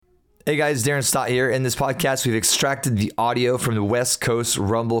Hey guys, Darren Stott here. In this podcast, we've extracted the audio from the West Coast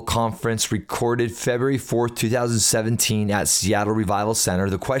Rumble Conference recorded February 4th, 2017 at Seattle Revival Center.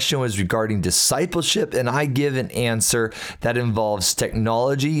 The question was regarding discipleship, and I give an answer that involves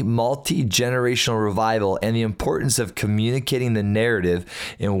technology, multi-generational revival, and the importance of communicating the narrative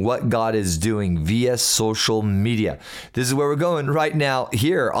and what God is doing via social media. This is where we're going right now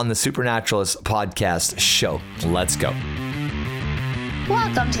here on the Supernaturalist Podcast Show. Let's go.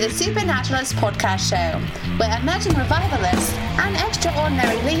 Welcome to the Supernaturalist Podcast Show, where emerging revivalists and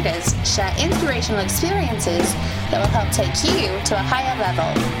extraordinary leaders share inspirational experiences that will help take you to a higher level.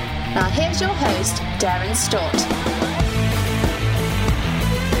 Now here's your host, Darren Stott.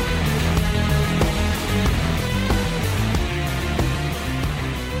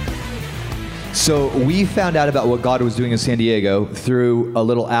 So we found out about what God was doing in San Diego through a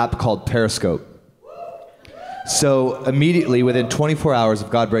little app called Periscope. So immediately, within 24 hours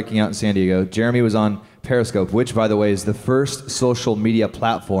of God breaking out in San Diego, Jeremy was on Periscope, which, by the way, is the first social media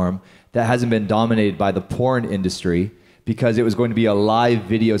platform that hasn't been dominated by the porn industry, because it was going to be a live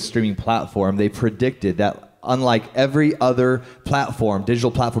video streaming platform. They predicted that, unlike every other platform,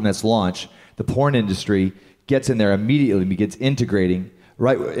 digital platform that's launched, the porn industry gets in there immediately and begins integrating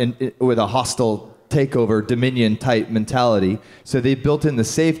right with a hostile takeover, dominion type mentality. So they built in the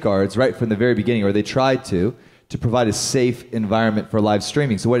safeguards right from the very beginning, or they tried to provide a safe environment for live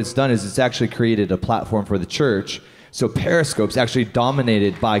streaming. So what it's done is it's actually created a platform for the church. So Periscope's actually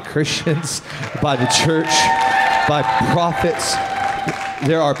dominated by Christians, by the church, by prophets.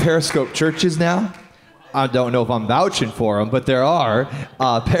 There are Periscope churches now. I don't know if I'm vouching for them, but there are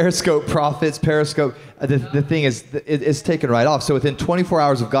Periscope prophets, Periscope. The thing is, it's taken right off. So within 24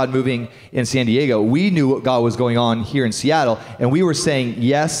 hours of God moving in San Diego, we knew what God was going on here in Seattle, and we were saying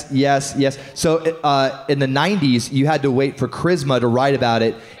yes, yes, yes. So in the 90s, you had to wait for Charisma to write about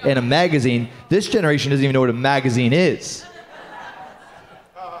it in a magazine. This generation doesn't even know what a magazine is.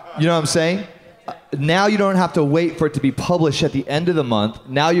 You know what I'm saying? Now you don't have to wait for it to be published at the end of the month.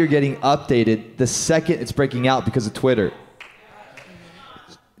 Now you're getting updated the second it's breaking out because of Twitter.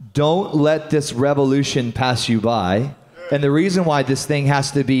 Don't let this revolution pass you by. And the reason why this thing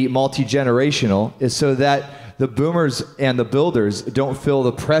has to be multi-generational is so that the boomers and the builders don't feel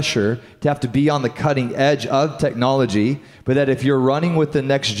the pressure to have to be on the cutting edge of technology, but that if you're running with the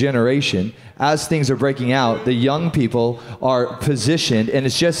next generation, as things are breaking out, the young people are positioned, and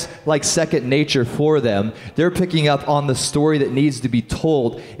it's just like second nature for them. They're picking up on the story that needs to be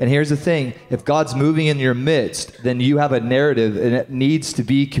told. And here's the thing, if God's moving in your midst, then you have a narrative and it needs to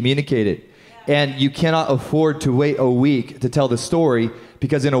be communicated. And you cannot afford to wait a week to tell the story,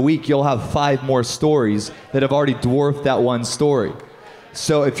 because in a week you'll have 5 more stories that have already dwarfed that one story.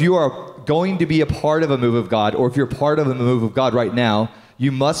 So if you are going to be a part of a move of God, or if you're part of a move of God right now,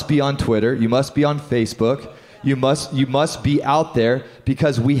 you must be on Twitter, you must be on Facebook, you must be out there,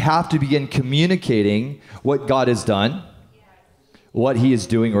 because we have to begin communicating what God has done, what He is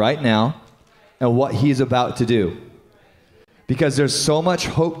doing right now, and what He is about to do. Because there's so much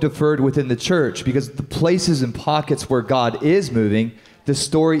hope deferred within the church, because the places and pockets where God is moving, the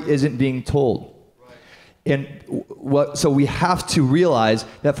story isn't being told. So we have to realize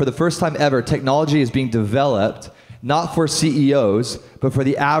that for the first time ever, technology is being developed, not for CEOs, but for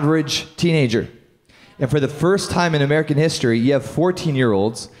the average teenager. And for the first time in American history, you have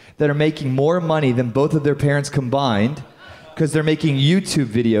 14-year-olds that are making more money than both of their parents combined, because they're making YouTube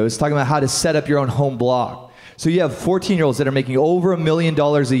videos talking about how to set up your own home blog. So you have 14-year-olds that are making over $1 million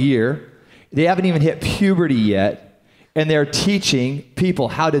a year. They haven't even hit puberty yet. And they're teaching people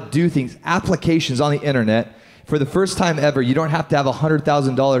how to do things, applications on the internet. For the first time ever, you don't have to have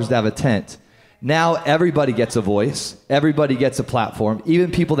 $100,000 to have a tent. Now everybody gets a voice. Everybody gets a platform.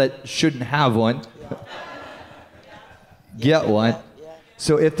 Even people that shouldn't have one get one.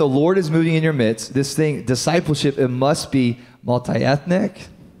 So if the Lord is moving in your midst, this thing, discipleship, it must be multi-ethnic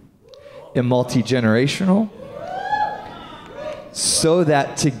and multi-generational, so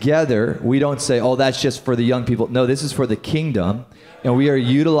that together we don't say, oh, that's just for the young people. No, this is for the kingdom, and we are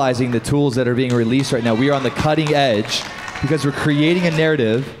utilizing the tools that are being released right now. We are on the cutting edge because we're creating a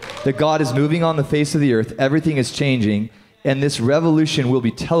narrative that God is moving on the face of the earth. Everything is changing, and this revolution will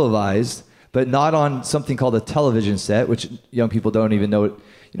be televised, but not on something called a television set, which young people don't even know. You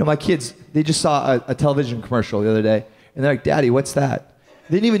know, my kids, they just saw a television commercial the other day, and they're like, Daddy, what's that?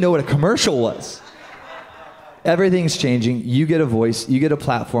 They didn't even know what a commercial was. Everything's changing. You get a voice, you get a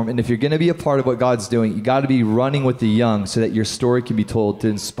platform, and if you're going to be a part of what God's doing, you got to be running with the young so that your story can be told to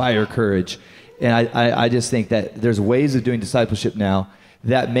inspire courage. And I just think that there's ways of doing discipleship now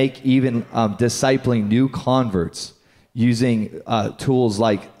that make even discipling new converts using tools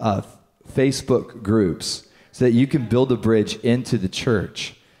like Facebook groups so that you can build a bridge into the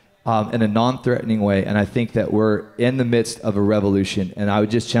church in a non-threatening way. And I think that we're in the midst of a revolution. And I would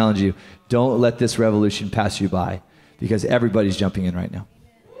just challenge you, don't let this revolution pass you by, because everybody's jumping in right now.